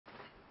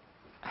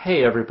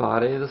Hey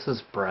everybody, this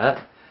is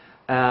Brett,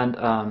 and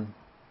I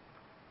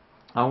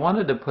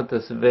wanted to put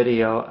this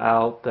video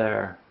out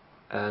there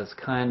as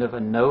kind of a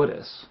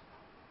notice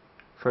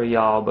for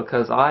y'all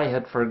because I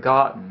had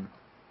forgotten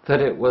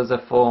that it was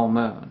a full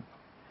moon.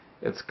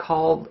 It's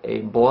called a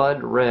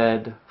blood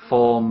red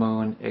full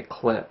moon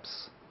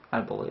eclipse,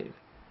 I believe.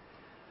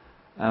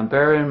 And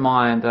bear in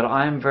mind that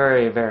I'm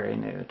very, very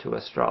new to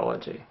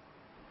astrology.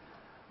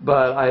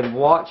 But I'd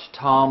watched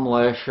Tom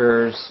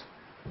Lesher's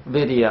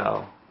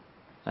video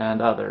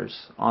and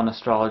others on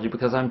astrology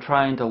because I'm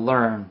trying to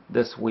learn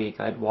this week.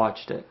 I'd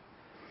watched it.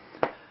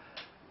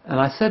 And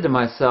I said to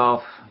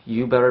myself,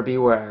 you better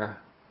beware,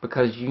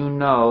 because you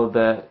know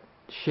that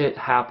shit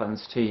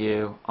happens to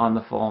you on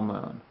the full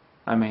moon.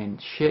 I mean,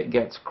 shit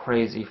gets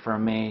crazy for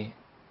me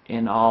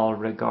in all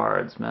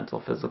regards,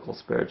 mental, physical,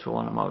 spiritual,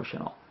 and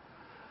emotional.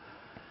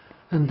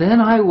 And then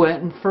I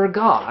went and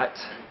forgot.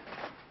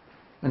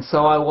 And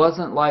so I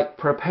wasn't like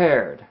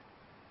prepared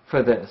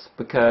for this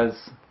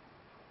because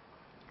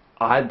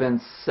I've been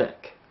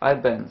sick.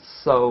 I've been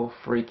so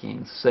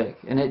freaking sick.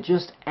 And it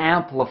just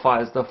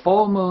amplifies. The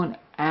full moon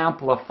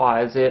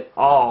amplifies it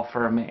all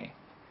for me.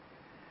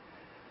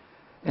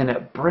 And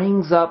it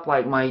brings up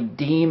like my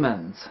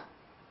demons.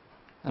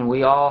 And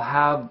we all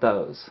have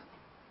those.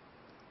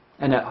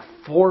 And it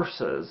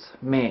forces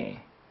me,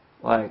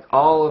 like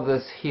all of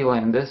this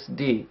healing, this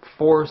deep,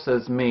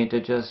 forces me to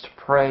just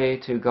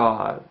pray to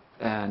God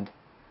and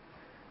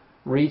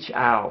reach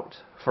out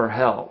for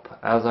help,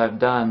 as I've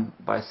done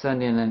by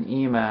sending an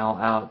email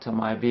out to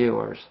my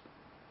viewers.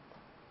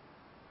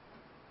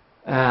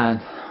 And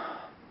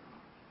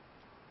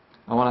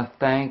I want to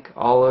thank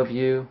all of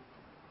you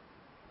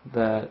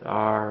that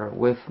are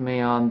with me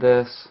on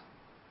this.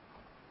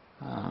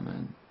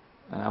 And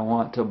I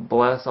want to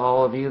bless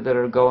all of you that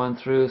are going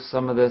through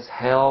some of this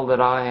hell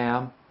that I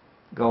am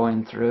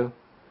going through.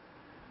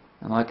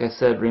 And like I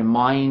said,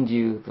 remind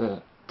you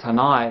that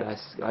tonight,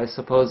 I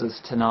suppose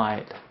it's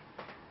tonight,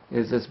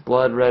 is this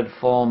blood red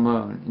full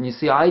moon. And you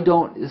see,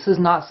 this is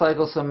not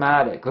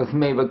psychosomatic with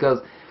me because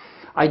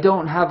I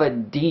don't have a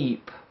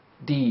deep,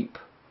 deep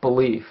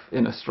belief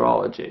in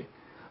astrology.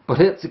 But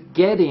it's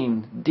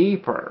getting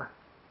deeper.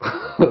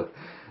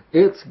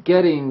 It's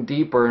getting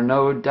deeper,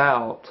 no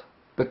doubt,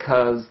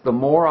 because the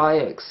more I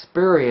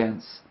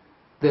experience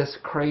this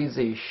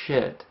crazy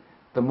shit,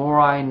 the more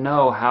I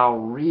know how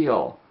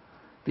real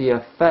the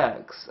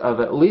effects of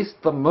at least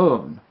the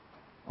moon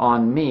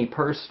on me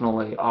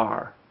personally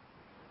are.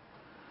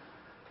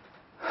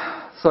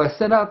 So I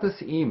sent out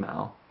this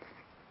email.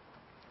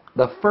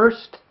 The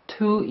first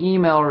 2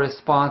 email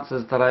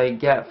responses that I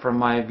get from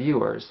my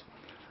viewers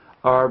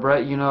are,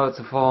 Brett, you know it's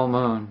a full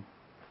moon.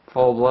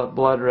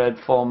 Blood red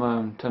full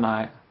moon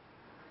tonight.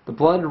 The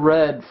blood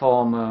red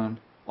full moon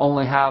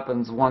only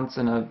happens once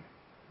in a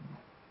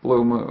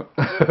blue moon.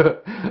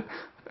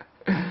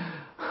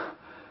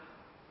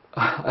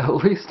 At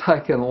least I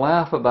can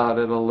laugh about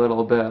it a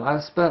little bit.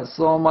 I've spent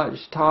so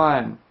much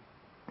time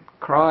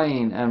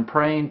crying and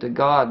praying to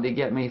God to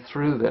get me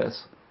through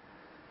this.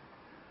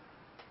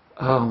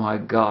 Oh my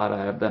God,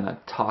 I have been a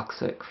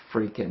toxic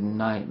freaking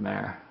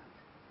nightmare.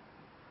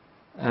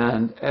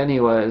 And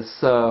anyways,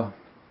 so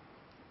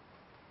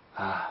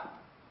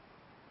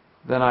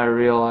then I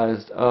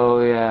realized, oh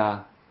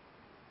yeah,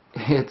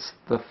 it's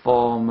the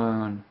full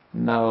moon.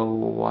 No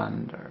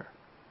wonder.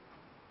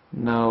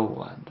 No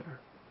wonder.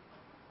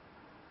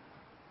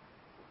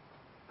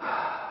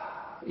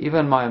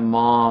 Even my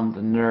mom,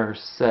 the nurse,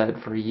 said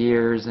for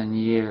years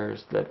and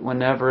years that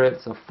whenever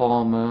it's a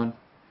full moon,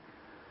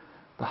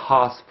 the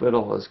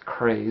hospital is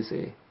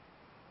crazy.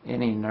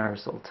 Any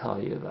nurse will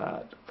tell you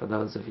that, for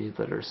those of you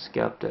that are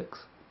skeptics.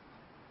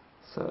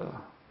 So,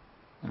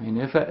 I mean,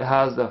 if it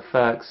has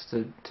effects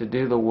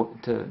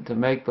to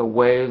make the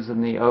waves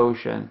in the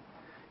ocean,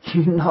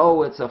 you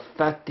know it's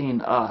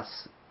affecting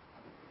us.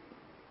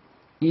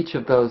 Each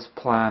of those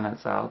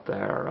planets out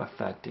there are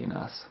affecting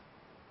us.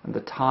 And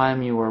the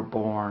time you were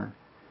born.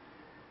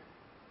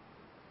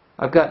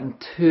 I've gotten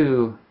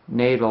 2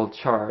 natal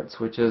charts,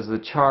 which is the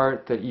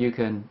chart that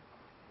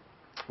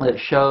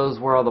shows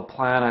where all the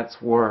planets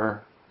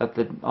were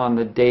on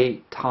the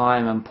date,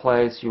 time, and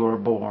place you were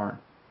born.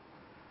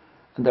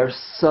 And they're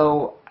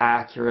so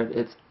accurate,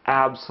 it's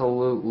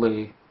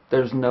absolutely,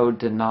 there's no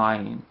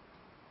denying.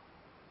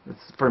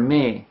 It's, for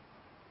me,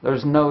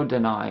 there's no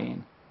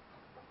denying.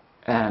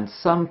 And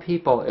some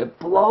people, it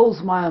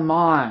blows my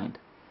mind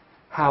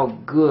how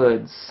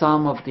good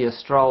some of the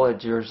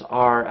astrologers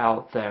are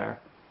out there.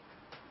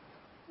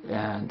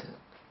 And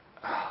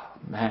oh,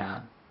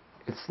 man,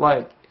 it's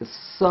like,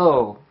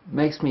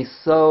 makes me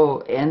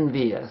so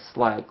envious.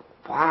 Like,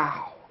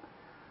 wow,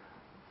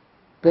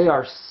 they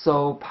are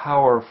so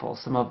powerful,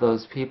 some of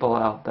those people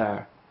out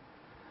there.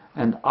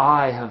 And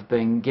I have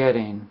been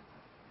getting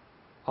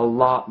a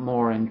lot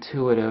more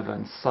intuitive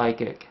and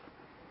psychic.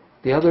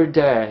 The other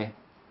day,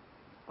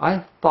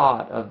 I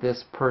thought of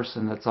this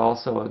person that's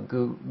also a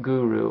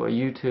guru, a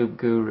YouTube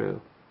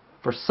guru,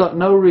 for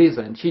no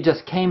reason. She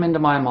just came into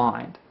my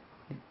mind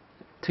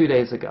 2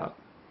 days ago.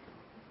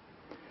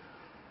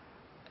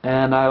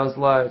 And I was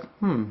like,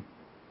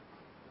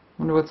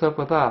 wonder what's up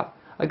with that.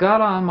 I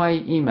got on my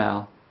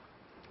email.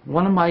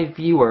 One of my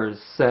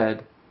viewers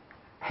said,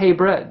 "Hey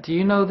Brett, do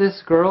you know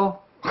this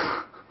girl?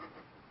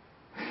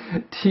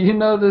 Do you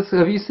know this?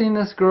 Have you seen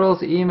this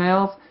girl's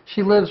emails?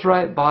 She lives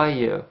right by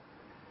you.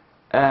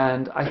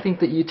 And I think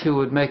that you two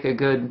would make a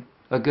good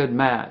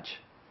match."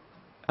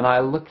 And I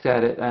looked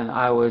at it and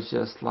I was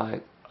just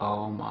like,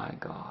 oh my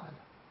God.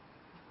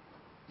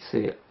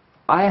 See,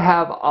 I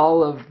have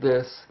all of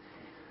this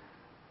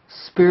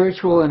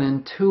spiritual and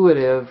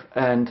intuitive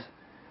and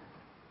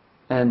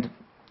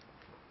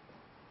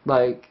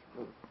like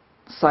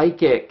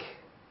psychic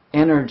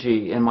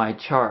energy in my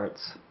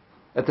charts.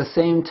 At the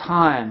same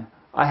time,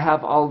 I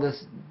have all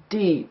this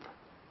deep,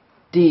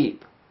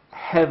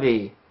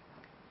 heavy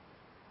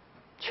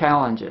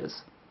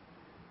challenges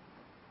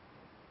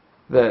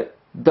that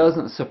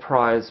doesn't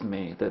surprise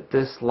me that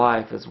this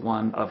life is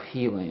one of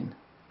healing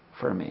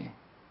for me.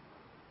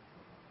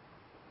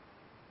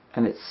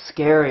 And it's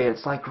scary.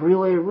 It's like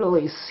really,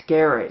 really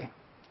scary,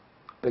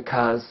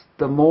 because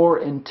the more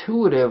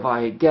intuitive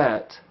I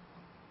get,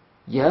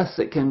 yes,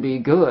 it can be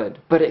good,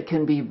 but it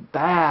can be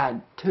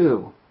bad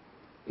too.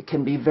 It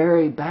can be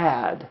very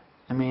bad.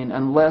 I mean,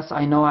 unless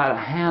I know how to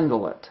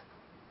handle it.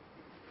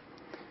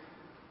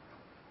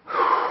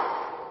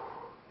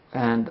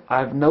 And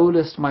I've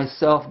noticed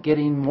myself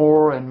getting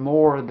more and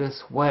more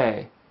this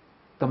way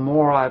the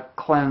more I've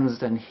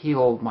cleansed and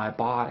healed my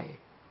body.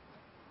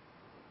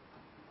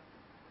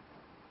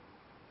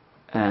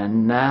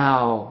 And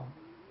now,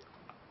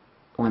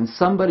 when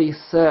somebody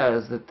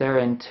says that they're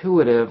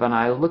intuitive and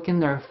I look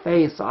in their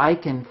face, I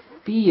can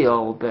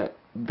feel that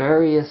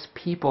various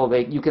people,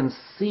 you can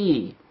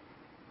see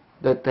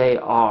that they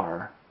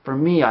are. For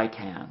me, I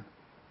can.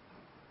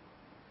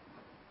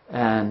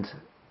 And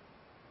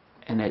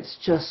it's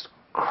just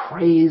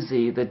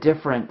crazy the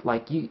different,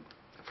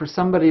 for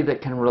somebody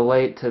that can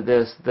relate to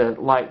this,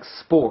 that likes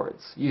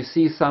sports, you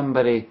see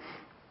somebody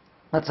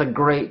that's a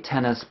great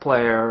tennis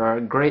player or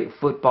a great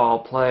football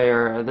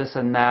player or this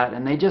and that,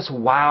 and they just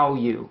wow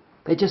you.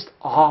 They just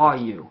awe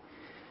you.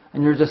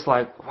 And you're just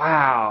like,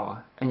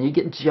 wow. And you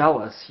get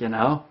jealous, you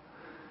know.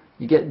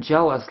 You get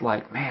jealous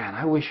like, man,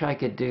 I wish I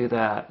could do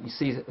that. You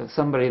see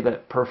somebody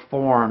that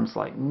performs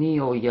like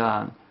Neil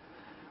Young.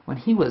 When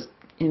he was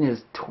in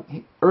his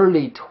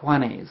early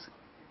 20s,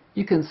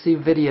 you can see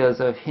videos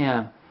of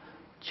him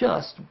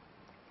just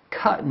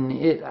cutting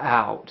it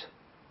out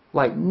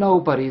like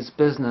nobody's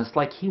business,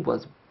 like he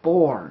was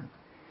born.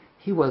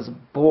 He was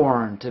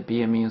born to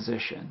be a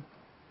musician.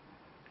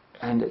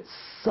 And it's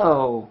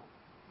so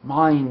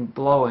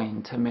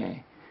mind-blowing to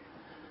me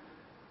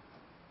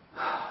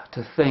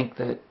to think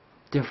that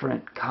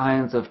different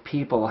kinds of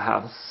people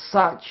have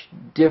such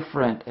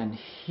different and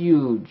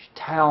huge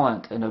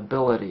talent and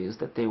abilities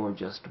that they were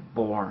just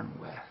born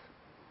with.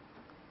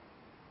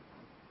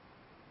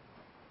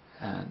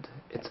 And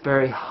it's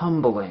very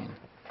humbling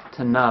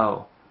to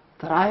know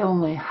that I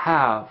only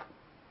have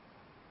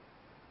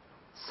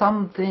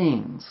some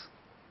things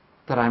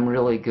that I'm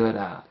really good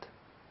at.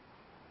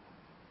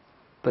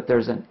 But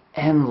there's an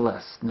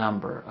endless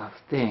number of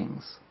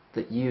things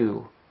that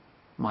you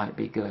might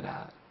be good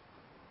at.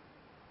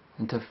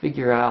 And to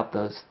figure out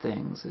those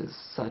things is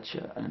such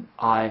an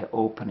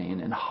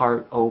eye-opening and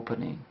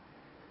heart-opening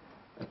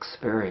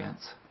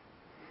experience.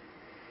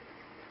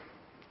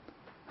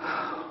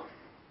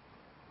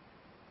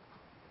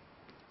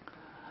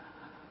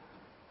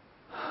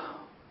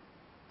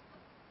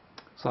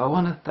 So I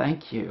want to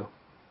thank you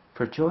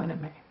for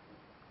joining me.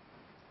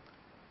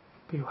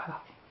 Be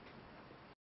well.